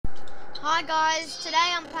Hi guys, today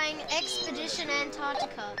I'm playing Expedition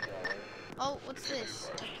Antarctica. Oh, what's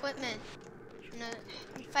this? Equipment. No,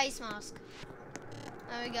 face mask.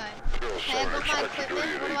 There we go. Okay, I've got my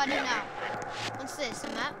equipment. What do I do now? What's this? A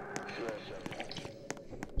map?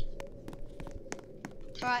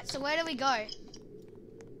 Alright, so where do we go?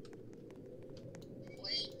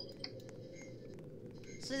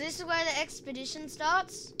 So this is where the expedition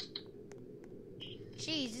starts?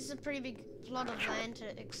 Jeez, this is a pretty big plot of land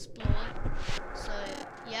to explore. So,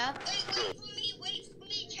 yeah. Wait for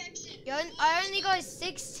me, Jackson. I only go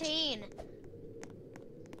 16.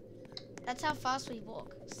 That's how fast we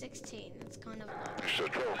walk. 16. That's kind of a lot.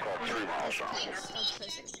 Wait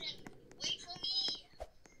for me.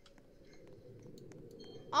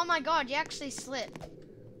 Oh my god, you actually slip.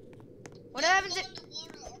 What happens if...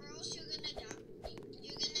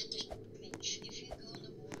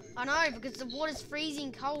 I know, because the water's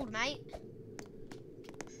freezing cold, mate.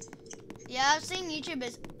 Yeah, I've seen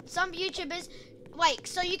YouTubers. Some YouTubers... Wait,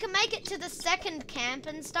 so you can make it to the second camp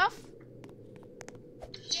and stuff?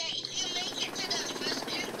 Yeah, if you make it to the first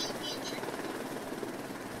camp, you'll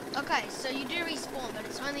be. Okay, so you do respawn, but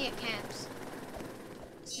it's only at camps.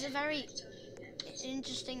 This is a very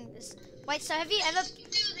interesting... Wait, so have you ever...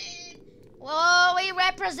 Whoa, we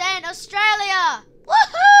represent Australia!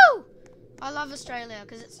 Woohoo! I love Australia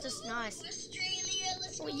because it's just nice. Australia,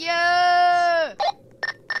 let's go. Yo!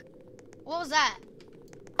 What was that?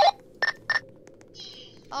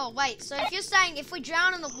 Oh, wait. So if you're saying if we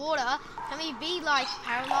drown in the water, can we be like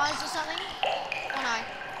paralyzed or something? Oh no.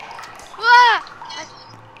 Ah!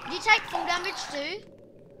 Do you take full damage too?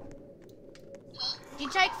 Do you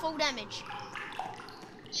take full damage?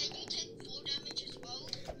 Yeah, you take full damage as well.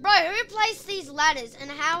 Bro, who placed these ladders and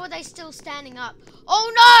how are they still standing up?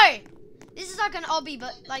 Oh no! This is like an obby,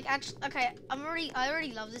 but like actually, okay, I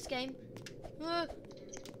already love this game.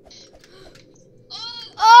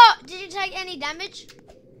 Oh, did you take any damage?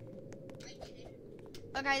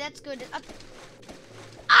 Okay, that's good.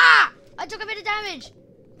 I took a bit of damage.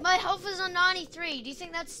 My health is on 93. Do you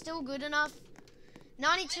think that's still good enough?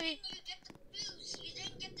 92. You get the shoes. You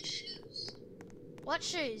didn't get the shoes. What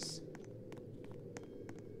shoes?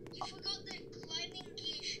 You forgot the climbing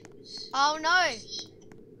gear shoes. Oh no.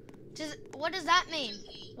 What does that mean?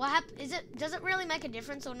 What does it really make a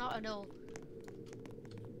difference or not at all?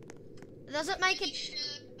 Does it make it?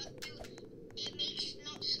 It makes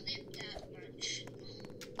not slip that much.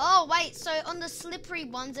 Oh wait, so on the slippery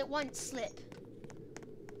ones it won't slip.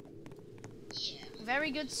 Yeah.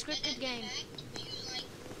 Very good scripted game. Like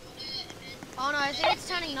Oh no, I think it's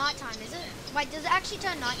turning nighttime, is it? Wait, does it actually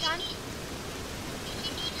turn nighttime?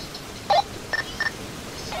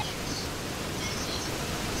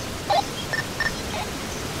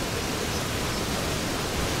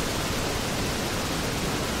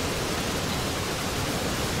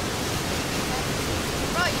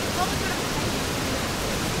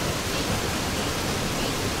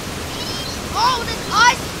 Oh, there's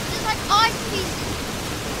ice! There's like ice pieces!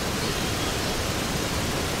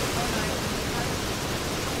 Oh no.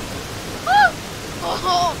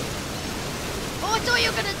 Oh! Oh, I thought you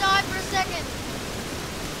were gonna die for a second!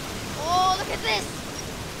 Oh, look at this!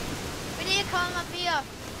 We need to come up here.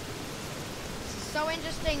 This is so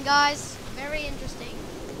interesting, guys. Very interesting.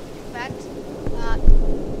 In fact,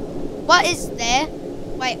 what is there?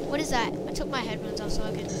 Wait, what is that? I took my headphones off so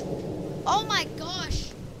I could... Oh my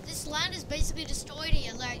gosh! This land is basically destroyed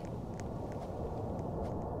here, like...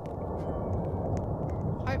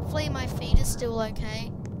 Hopefully my feet are still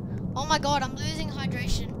okay. Oh my god, I'm losing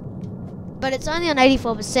hydration. But it's only on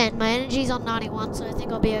 84%. My energy's on 91, so I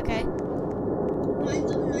think I'll be okay.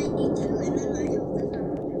 Mine's on 92 and then my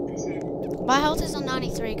health is on 100%. My health is on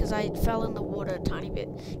 93 because I fell in the water a tiny bit.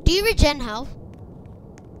 Do you regen health?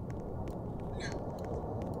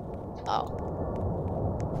 Oh.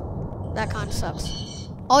 That kind of sucks.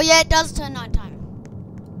 Oh yeah, it does turn nighttime.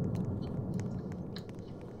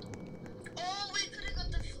 Oh, we could have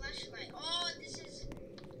got the flashlight. Oh,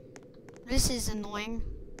 This is annoying.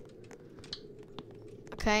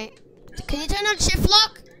 Okay. Can you turn on shift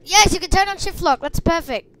lock? Yes, you can turn on shift lock. That's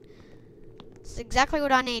perfect. That's exactly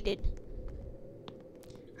what I needed.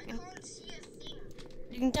 I can't see a thing.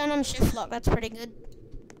 You can turn on shift lock. That's pretty good.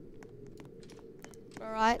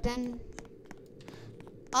 Alright then.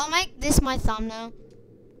 I'll make this my thumbnail.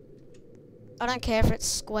 I don't care if it's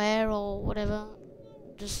square or whatever.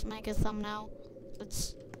 Just make a thumbnail.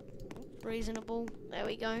 It's reasonable. There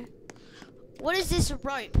we go. What is this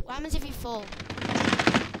rope? What happens if you fall?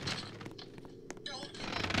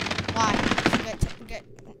 Don't Why?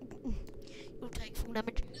 You'll take full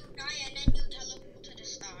damage. you die and then you teleport to the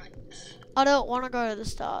start. I don't want to go to the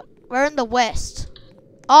start. We're in the west.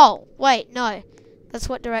 Oh, wait, no. That's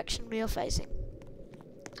what direction we are facing.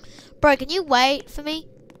 Bro, can you wait for me?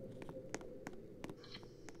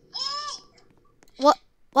 What?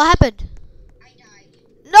 What happened?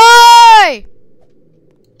 No!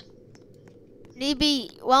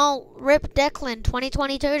 Well, rip Declan,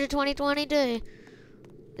 2022 to 2022.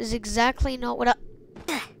 Is exactly not what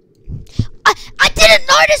I didn't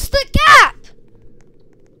notice the gap!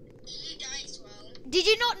 You died as well. Did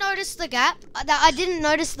you not notice the gap? I didn't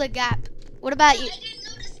notice the gap. What about you? I didn't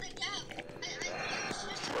notice the gap. I was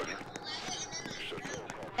just ladder and then I fell.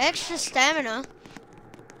 Extra stamina?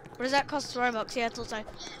 What does that cost Robux? Yeah, it's also...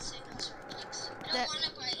 Yes, it costs Robux. I That- don't want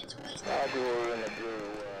to buy it. It's always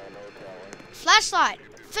Flashlight!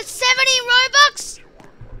 For 70 Robux?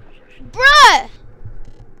 Bruh!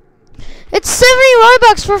 It's 70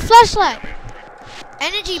 Robux for a flashlight!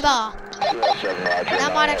 Energy bar.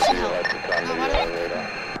 That might actually help. No, why don't-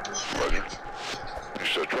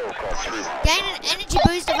 Gain an energy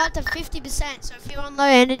boost of up to 50%, so if you're on low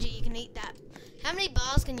energy, you can eat that. How many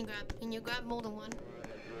bars can you grab? Can you grab more than one?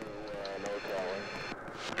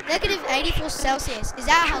 Negative 84 Celsius. Is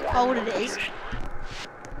that how cold it is?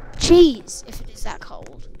 Jeez, if it is that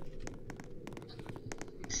cold.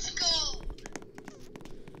 go.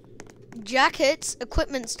 Jackets,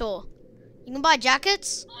 equipment store. You can buy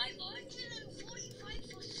jackets? 545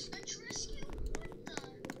 for a rescue?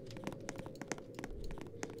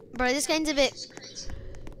 What Bro, this game's a bit... the? Crazy.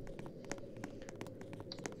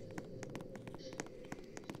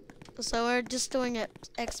 So we're just doing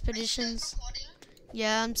expeditions. Recording?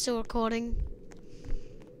 Yeah, I'm still recording.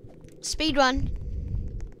 Speedrun.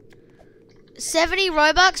 70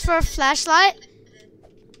 Robux for a flashlight?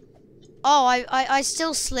 Oh, I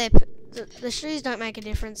still slip. The shoes don't make a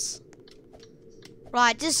difference.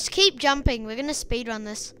 Right, just keep jumping. We're gonna speedrun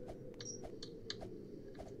this.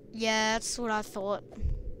 Yeah, that's what I thought.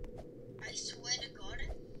 I swear to God.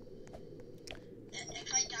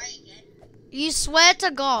 If I die again. You swear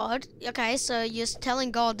to God? Okay, so you're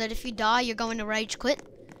telling God that if you die, you're going to rage quit?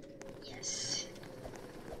 Yes.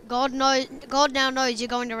 God now knows you're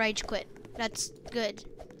going to rage quit. That's good.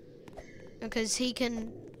 Because he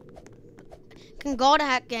can God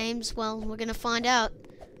hack games? Well, we're gonna find out.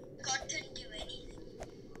 God couldn't do anything.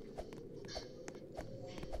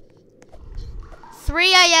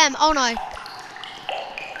 3 a.m. Oh no.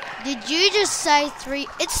 Did you just say 3?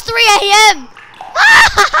 It's 3 a.m.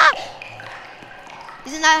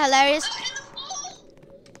 Isn't that hilarious? I'm in the wall.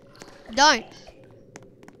 Don't.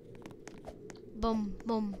 Boom,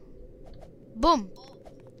 boom, boom.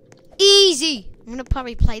 Easy. I'm gonna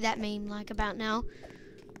probably play that meme like about now.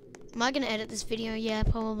 Am I gonna edit this video? Yeah,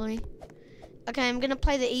 probably. Okay, I'm gonna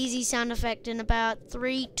play the easy sound effect in about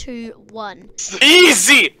 3, 2, 1.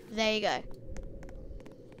 Easy! There you go.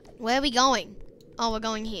 Where are we going? Oh, we're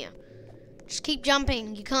going here. Just keep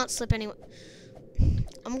jumping. You can't slip anywhere.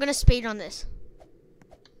 I'm gonna speed on this.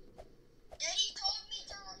 Daddy told me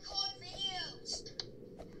to record videos.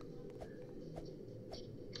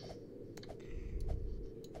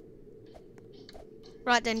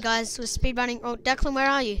 Right then, guys, we're speed running. Oh, Declan, where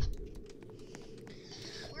are you?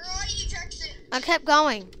 Where are you, Jackson? I kept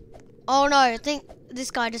going. Oh no, I think this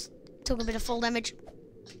guy just took a bit of full damage.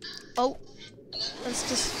 Oh, let's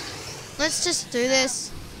just do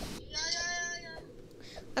this. Yeah.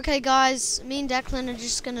 Okay, guys, me and Declan are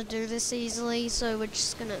just gonna do this easily, so we're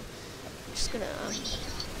just gonna.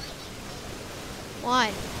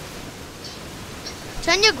 Why?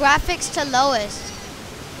 Turn your graphics to lowest.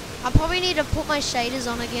 I probably need to put my shaders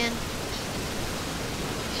on again.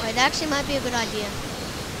 Wait, that actually might be a good idea.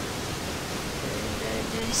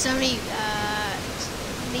 There's so many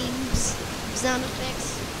memes, sound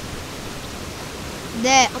effects.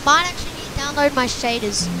 There, I might actually need to download my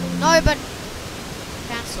shaders. No, but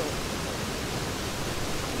cancel.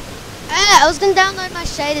 I was gonna download my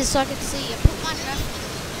shaders so I could see. I put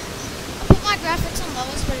my graphics on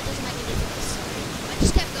lowest, but it doesn't make a difference. So I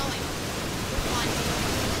just kept going. Fine.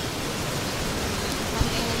 I'm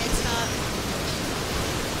getting a head start.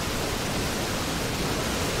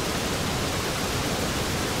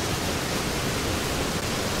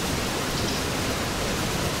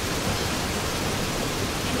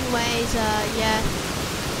 Anyways, yeah.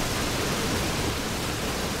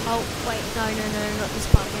 Oh, wait, no, not this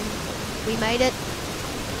part again. We made it.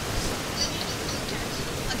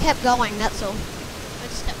 I kept going, that's all. I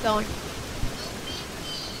just kept going.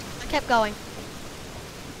 I kept going.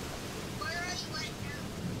 Where are you right now?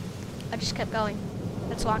 I just kept going.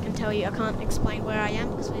 That's all I can tell you. I can't explain where I am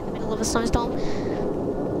because we're in the middle of a snowstorm.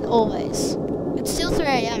 Always. It's still 3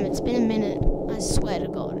 a.m. It's been a minute. I swear to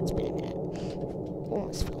God, it's been a minute.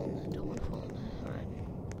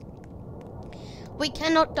 We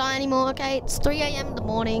cannot die anymore, okay? It's 3 a.m. in the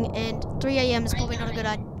morning, and 3 a.m. is probably not a good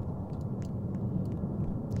idea.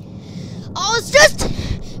 I was just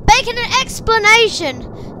making an explanation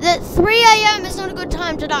that 3 a.m. is not a good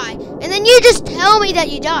time to die, and then you just tell me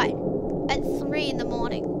that you died at 3 in the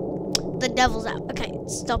morning. The devil's out. Okay,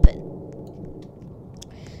 stop it.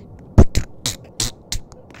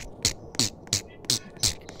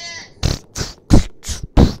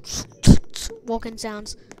 Walking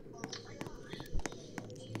sounds.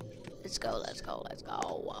 Let's go, let's go, let's go.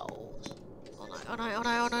 Whoa. Oh no, oh no, oh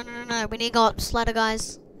no, oh no, no, no. We need to go up this ladder,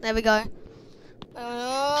 guys. There we go.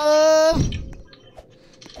 There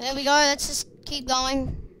we go, let's just keep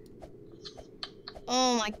going.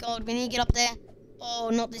 Oh my god, we need to get up there. Oh,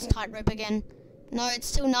 not this tightrope again. No, it's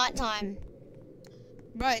still night time.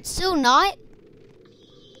 Bro, it's still night?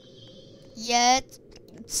 Yeah, it's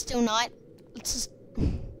still night. Let's just...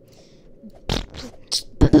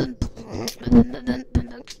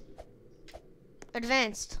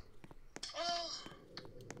 Advanced.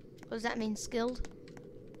 What does that mean? Skilled?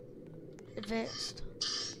 Advanced.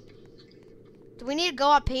 Do we need to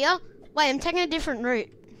go up here? Wait, I'm taking a different route.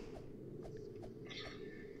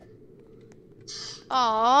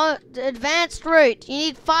 Oh, the advanced route. You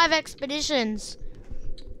need 5 expeditions.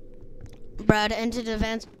 Bro, to enter the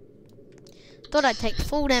advanced. Thought I'd take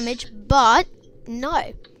full damage, but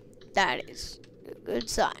no. That is a good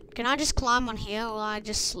sign. Can I just climb on here or will I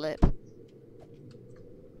just slip?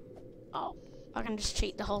 Oh, I can just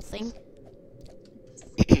cheat the whole thing.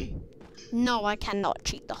 No, I cannot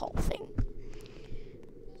cheat the whole thing.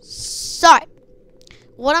 So,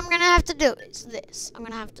 what I'm gonna have to do is this. I'm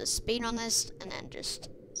gonna have to speed on this and then just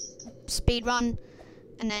speed run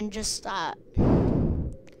and then just can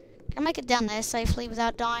I make it down there safely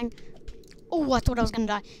without dying? Oh, I thought I was gonna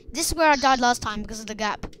die. This is where I died last time because of the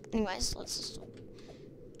gap. Anyways, let's just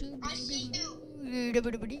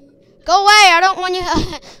go away, I don't want you.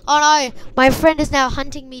 Oh no, my friend is now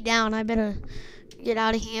hunting me down. I better get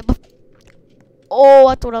out of here. Oh,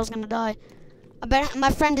 I thought I was gonna die. I bet my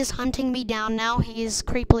friend is hunting me down now. He is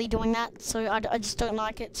creepily doing that, so I just don't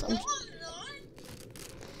like it. So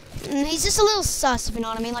he's just a little sus, if you know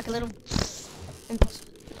what I mean, like a little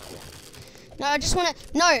impossible. No, I just wanna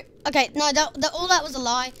okay, no, all that was a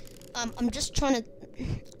lie. I'm just trying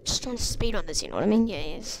to speed on this, you know what I mean? Yeah,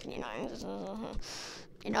 yes,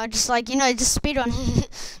 you know, just like, just speed on.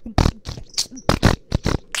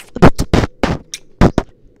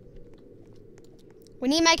 We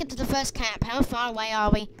need to make it to the first camp. How far away are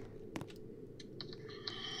we?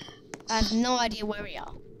 I have no idea where we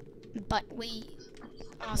are, but we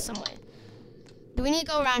are somewhere. Do we need to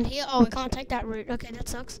go around here? Oh, we can't take that route. Okay, that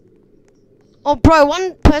sucks. Oh, bro,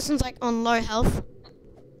 one person's like on low health.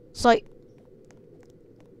 So,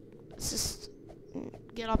 let's just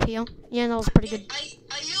get up here. Yeah, that was pretty good.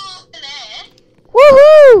 Are you over there?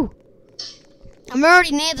 Woohoo! I'm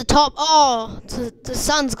already near the top. Oh, the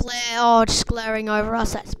sun's just glaring over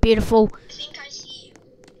us. That's beautiful. I think I see you.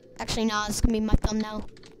 Actually, no, this is gonna be my thumbnail.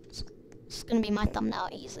 It's gonna be my thumbnail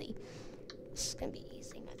easy. This is gonna be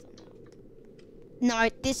easy, my thumbnail. No,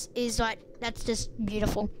 this is like, that's just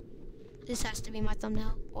beautiful. This has to be my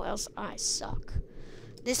thumbnail, or else I suck.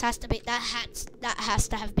 This has to be, that has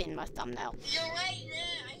to have been my thumbnail. You're right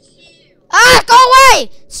there, I see you. Ah, go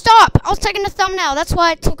away! Stop! I was taking the thumbnail, that's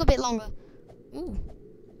why it took a bit longer. Ooh.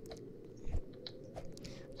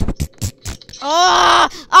 Oh,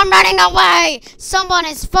 I'm running away! Someone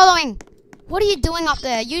is following! What are you doing up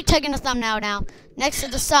there? You taking the thumbnail now, next to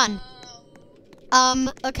the sun.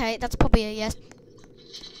 Okay, that's probably a yes.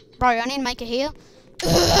 Bro, I need to make it here.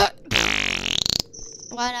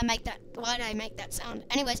 Why did I make that sound?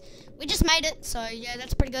 Anyways, we just made it, so yeah,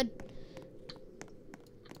 that's pretty good.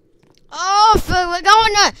 Oh, we're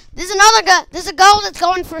going to, there's another girl, there's a girl that's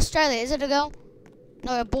going for Australia. Is it a girl?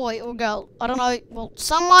 No, a boy or girl. I don't know. Well,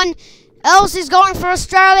 someone else is going for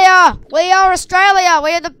Australia. We are Australia.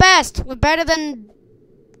 We are the best. We're better than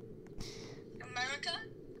America?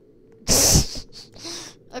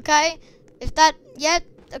 Okay. If that, yep.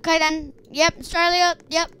 Okay then. Yep, Australia.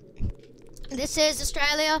 Yep. This is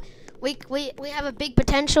Australia. We have a big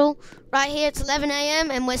potential right here. It's 11 a.m.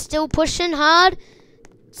 and we're still pushing hard.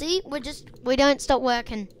 See, we don't stop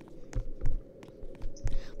working.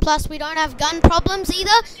 Plus, we don't have gun problems either.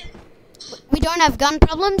 We don't have gun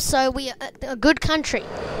problems, so we are a good country.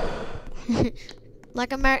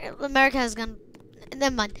 Like America has gun.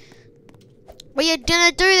 Never mind. We are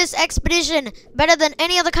gonna do this expedition better than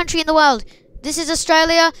any other country in the world. This is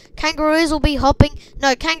Australia. Kangaroos will be hopping.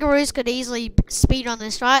 No, kangaroos could easily speed on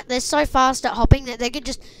this, right? They're so fast at hopping that they could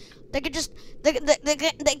just They could just, they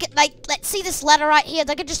could, like, let's see this ladder right here.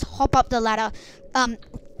 They could just hop up the ladder.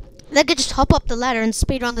 They could just hop up the ladder and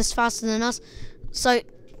speed run this faster than us. So,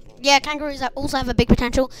 yeah, kangaroos also have a big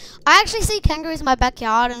potential. I actually see kangaroos in my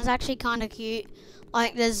backyard, and it's actually kind of cute.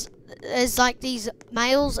 Like, there's like these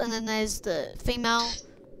males, and then there's the female.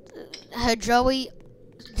 Her Joey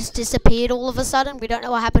just disappeared all of a sudden. We don't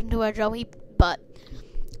know what happened to her Joey, but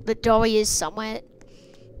the Joey is somewhere.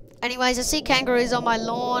 Anyways, I see kangaroos on my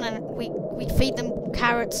lawn, and we feed them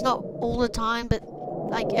carrots, not all the time, but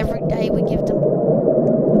like every day we give them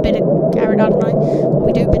a bit of carrot. I don't know what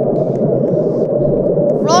we do, but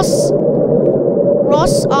Ross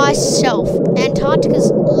Ice Shelf,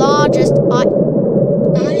 Antarctica's largest ice.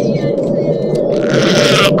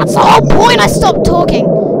 That's the whole point. I stopped talking.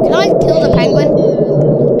 Can I kill the penguin?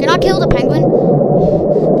 Can I kill the penguin?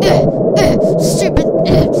 Stupid.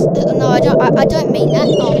 No, I don't mean that.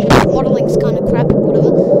 Oh, modeling's kind of crap.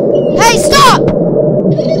 Whatever. Hey, stop!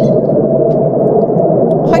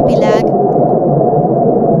 Hope you lag.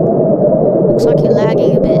 Looks like you're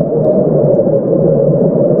lagging a bit.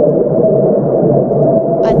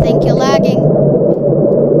 I think you're lagging.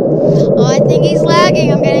 Oh, I think he's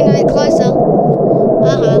lagging. I'm getting a bit closer.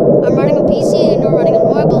 I'm running on PC and you're running on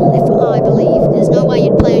mobile, if I believe. There's no way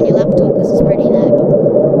you'd play on your laptop because it's pretty laggy.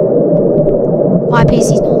 My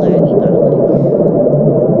PC's not laggy, by the way.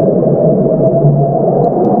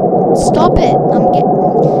 Stop it.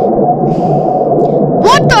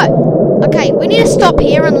 What the? Okay, we need to stop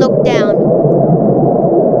here and look down.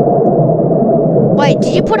 Wait,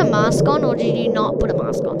 did you put a mask on or did you not put a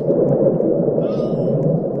mask on?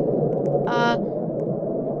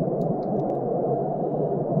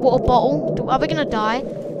 Water bottle. Are we gonna die?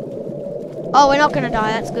 Oh, we're not gonna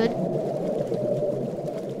die. That's good.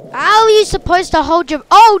 How are you supposed to hold your...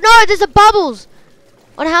 Oh, no, there's a bubbles.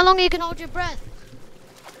 On how long you can hold your breath.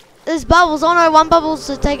 There's bubbles. Oh, no, one bubble's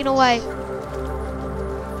taken away.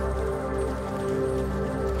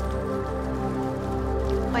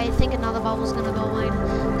 Wait, I think another bubble's gonna go away.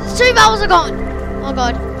 There's 2 bubbles are gone. Oh,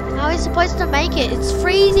 God. How are we supposed to make it? It's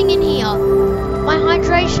freezing in here. My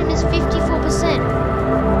hydration is 54%.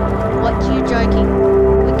 What, you joking?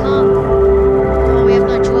 We can't. Oh, we have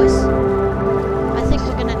no choice. I think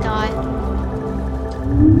we're gonna die.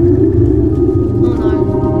 Oh no.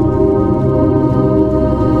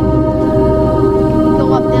 Can we go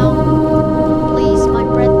up now? Please, my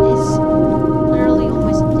breath is literally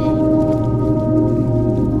almost dead.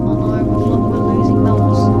 Oh no, we're losing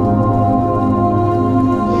bubbles.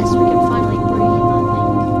 Yes, we can finally breathe,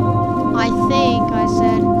 I think I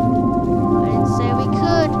said. I didn't say we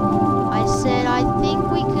could. I said I think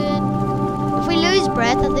we could. If we lose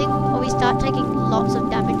breath, I think, or we start taking lots of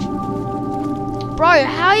damage. Bro,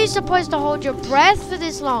 how are you supposed to hold your breath for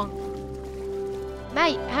this long?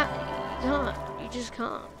 Mate, you can't. You just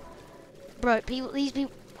can't. Bro, these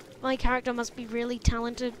people, my character must be really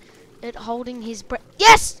talented at holding his breath.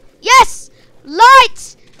 Yes! Yes!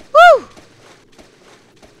 Lights! Woo!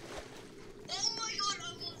 Oh my god,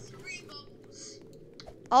 I got 3 bubbles.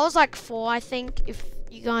 I was like 4, I think, if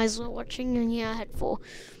you guys were watching, and yeah, I had 4.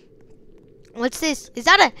 What's this? Is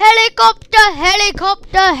that a helicopter?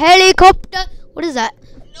 Helicopter? Helicopter? What is that?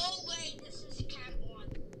 No way, this is Camp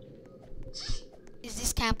 1. Is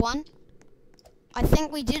this Camp 1? I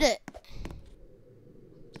think we did it.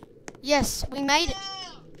 Yes, we made it.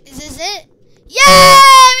 Is this it? Yeah,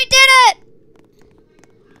 we did it!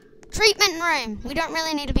 Treatment room. We don't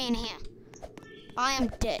really need to be in here. I am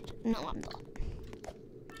dead. No, I'm not.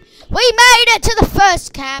 We made it to the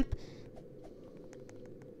first camp.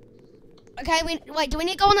 Okay, wait, do we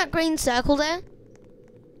need to go on that green circle there?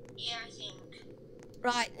 Yeah, I think.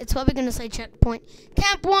 Right, it's probably going to say checkpoint.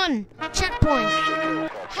 Camp 1, checkpoint.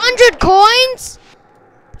 100 coins?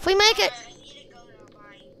 If we make it... I need to go now,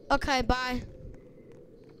 bye. Okay, bye.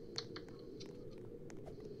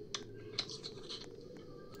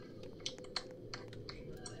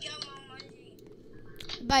 Yeah,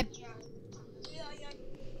 Mom, Bye. yeah.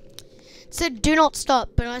 It said do not stop,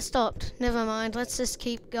 but I stopped. Never mind, let's just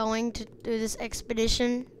keep going to do this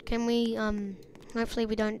expedition. Can we, hopefully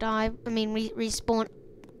we don't die. I mean, we respawn.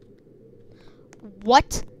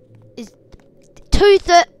 What? Is...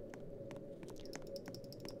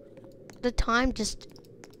 The time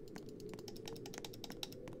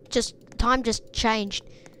time just changed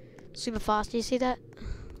super fast. Do you see that?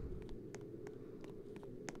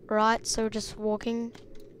 Right, so we're just walking.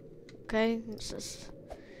 Okay, let's just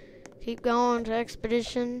keep going to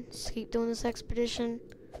expedition. Just keep doing this expedition.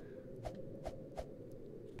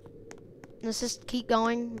 Let's just keep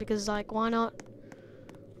going because, like, why not?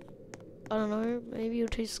 I don't know. Maybe you're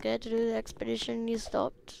too scared to do the expedition. You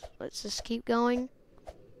stopped. let's just keep going.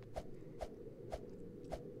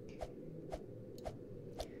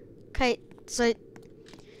 Okay, so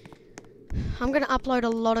I'm gonna upload a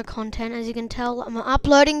lot of content. As you can tell, I'm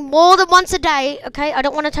uploading more than once a day. Okay, I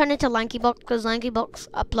don't want to turn into Lankybox because Lankybox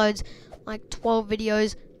uploads like 12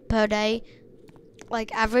 videos per day,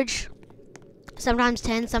 like average. Sometimes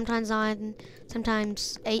 10, sometimes 9,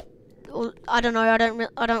 sometimes 8. Or, I don't know.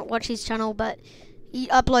 I don't watch his channel, but he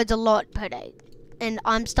uploads a lot per day, and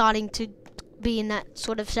I'm starting to be in that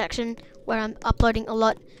sort of section where I'm uploading a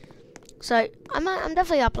lot. So I'm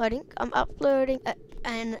definitely uploading. I'm uploading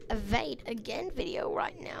an Evade Again video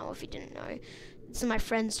right now. If you didn't know, this is my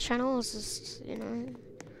friend's channel. It's just, you know,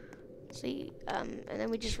 see, and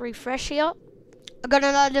then we just refresh here. I got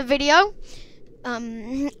another video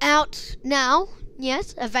out now.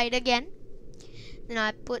 Yes, Evade Again. Then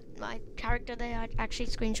I put my character there. I actually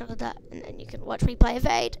screenshotted that, and then you can watch me play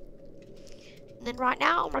Evade. And then right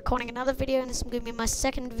now I'm recording another video, and this is going to be my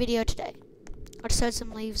second video today. I just heard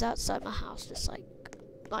some leaves outside my house, just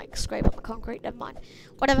like scrape on the concrete. Never mind.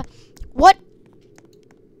 Whatever. What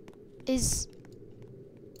is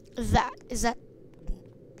that? Is that?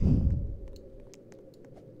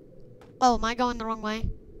 Oh, am I going the wrong way?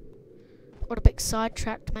 Got a bit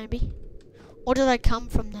sidetracked, maybe. Or did I come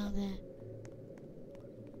from down there?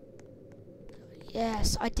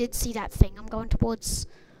 Yes, I did see that thing. I'm going towards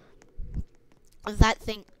that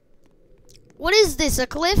thing. What is this? A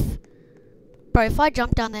cliff? Bro, if I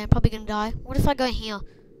jump down there, I'm probably gonna die. What if I go here?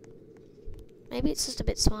 Maybe it's just a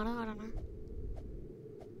bit smarter, I don't know.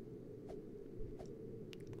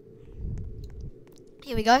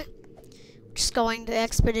 Here we go. Just going to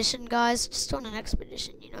expedition, guys. Just doing an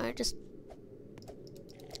expedition, you know, just...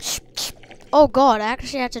 Oh god, I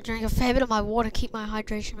actually had to drink a fair bit of my water to keep my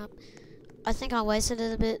hydration up. I think I wasted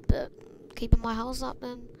it a bit, but keeping my health up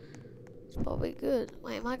then, it's probably good.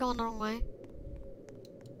 Wait, am I going the wrong way?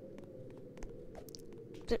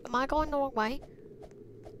 Am I going the wrong way?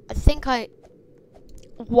 I think I...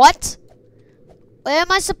 What? Where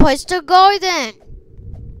am I supposed to go then?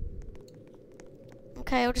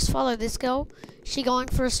 Okay, I'll just follow this girl. Is she going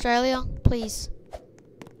for Australia? Please.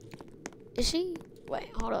 Is she? Wait,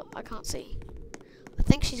 hold up. I can't see. I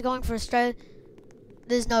think she's going for Australia.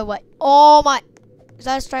 There's no way. Oh my... Is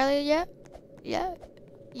that Australia yet? Yeah?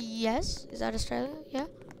 Yes? Is that Australia? Yeah?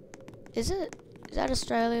 Is it? Is that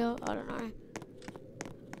Australia? I don't know.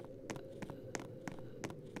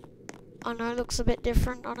 I know it looks a bit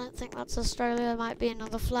different. I don't think that's Australia. There might be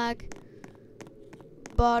another flag.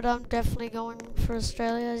 But I'm definitely going for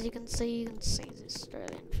Australia. As you can see the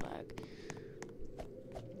Australian flag.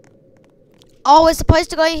 Oh, we're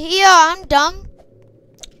supposed to go here. I'm dumb.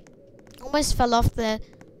 Almost fell off there.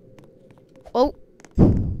 Oh.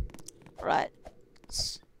 Right.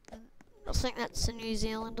 I think that's in New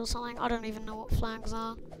Zealand or something. I don't even know what flags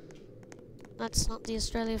are. That's not the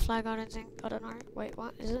Australia flag, I don't think. I don't know. Wait,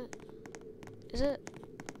 what? Is it? Is it?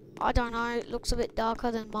 I don't know. It looks a bit darker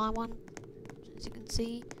than my one, as you can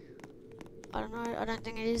see. I don't know. I don't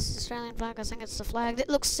think it is the Australian flag. I think it's the flag that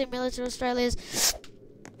looks similar to Australia's.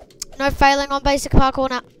 No failing on basic parkour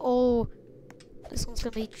now. Oh, this one's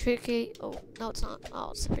gonna be tricky. Oh, no, it's not.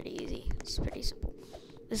 Oh, it's pretty easy. It's pretty simple.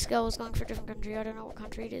 This girl was going for a different country. I don't know what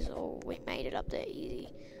country it is. Oh, we made it up there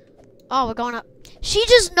easy. Oh, we're going up. She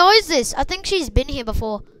just knows this. I think she's been here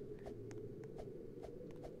before.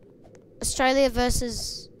 Australia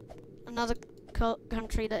versus another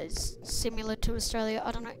country that is similar to Australia.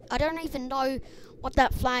 I don't know. I don't even know what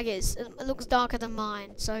that flag is. It looks darker than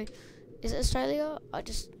mine. So, is it Australia? I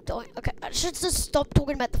just don't. Okay, I should just stop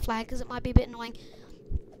talking about the flag because it might be a bit annoying.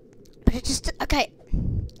 But it just okay.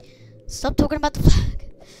 Stop talking about the flag.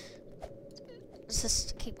 Let's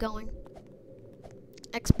just keep going.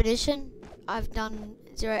 Expedition. I've done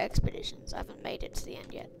 0 expeditions. I haven't made it to the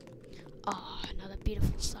end yet. Oh, another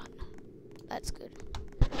beautiful sun. That's good.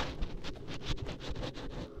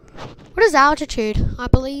 What is altitude? I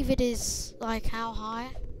believe it is like how high?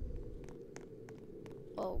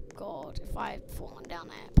 Oh god, if I've fallen down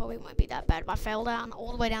there, it probably won't be that bad. If I fell down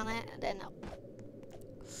all the way down there, then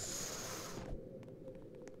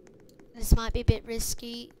this might be a bit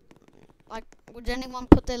risky. Like, would anyone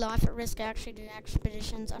put their life at risk to actually do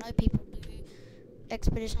expeditions? I know people do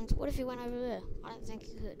expeditions. What if you went over there? I don't think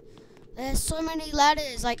you could. There's so many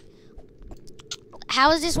ladders. Like,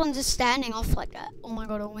 how is this one just standing off like that? Oh my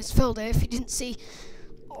god, I almost fell there if you didn't see.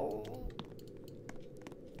 Oh.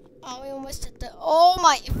 Oh, we almost hit the... Oh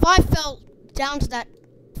my... If I fell down to that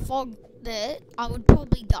fog there, I would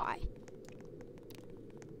probably die.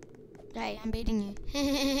 Hey, I'm beating you.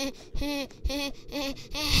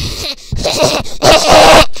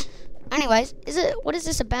 Anyways, what is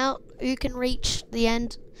this about? Who can reach the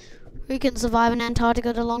end? Who can survive in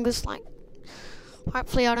Antarctica the longest? Like,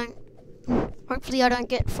 hopefully I don't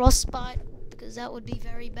get frostbite, because that would be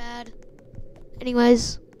very bad.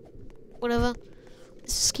 Anyways, whatever.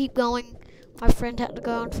 Let's just keep going. My friend had to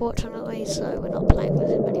go, unfortunately, so we're not playing with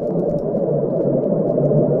him anymore.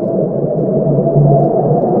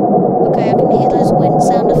 Okay, I can hear those wind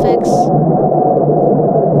sound effects.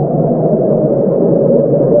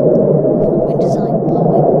 The wind is like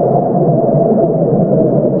blowing.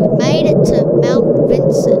 We made it to Mount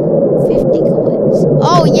Vincent. 50 coins.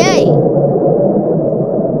 Oh, yay!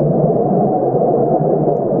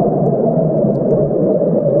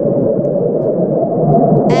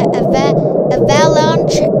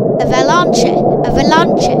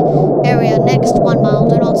 Avalanche area, next 1 mile,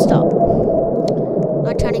 do not stop.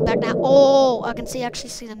 No turning back now. Oh, I can actually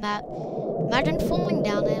see the map. Imagine falling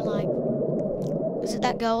down there, like, is it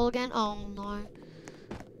that goal again? Oh no.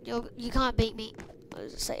 You can't beat me. What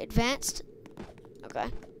does it say? Advanced? Okay.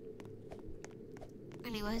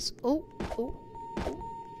 Anyways. Oh.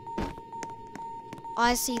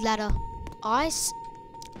 I see ladder.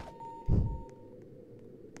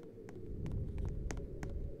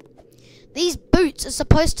 These boots are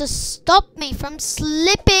supposed to stop me from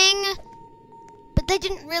slipping, but they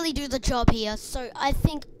didn't really do the job here, so I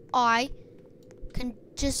think I can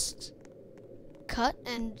just cut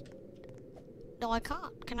and... No, I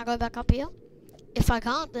can't. Can I go back up here? If I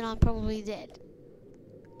can't, then I'm probably dead.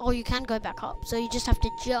 Oh, you can go back up, so you just have to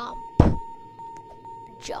jump.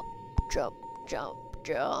 Jump.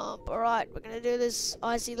 Alright, we're gonna do this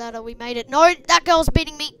icy ladder. We made it. No, that girl's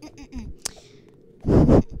beating me.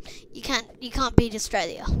 You can't beat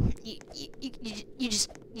Australia. You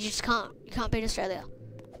just can't. You can't beat Australia.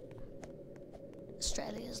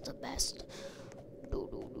 Australia's the best.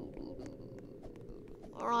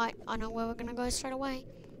 Alright, I know where we're gonna go straight away.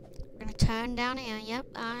 We're gonna turn down here. Yep,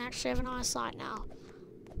 I actually have an eyesight now.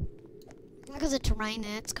 Because of the terrain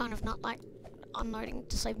there, it's kind of not like unloading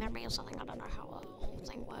to save memory or something. I don't know how the whole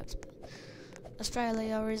thing works, but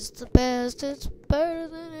Australia is the best. It's better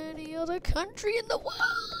than any other country in the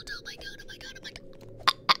world. Oh my god.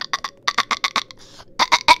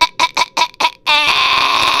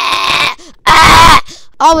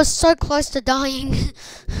 I was so close to dying.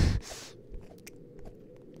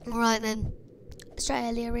 Alright then.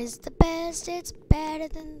 Australia is the best. It's better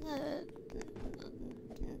than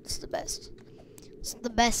it's the best. It's the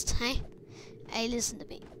best, hey? Hey, listen to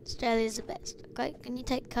me. Australia's the best. Okay, can you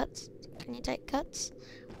take cuts?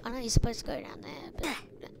 I know you're supposed to go down there, but...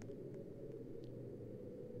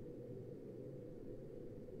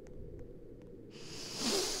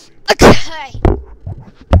 Okay!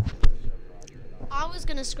 I was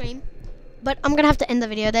gonna scream, but I'm gonna have to end the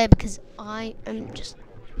video there because I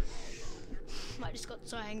just got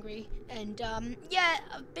so angry. And, yeah,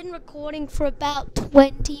 I've been recording for about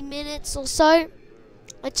 20 minutes or so.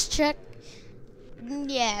 Let's check.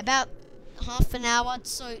 Yeah, about half an hour.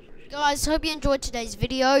 So, guys, hope you enjoyed today's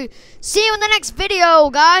video. See you in the next video,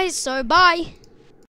 guys. So, bye.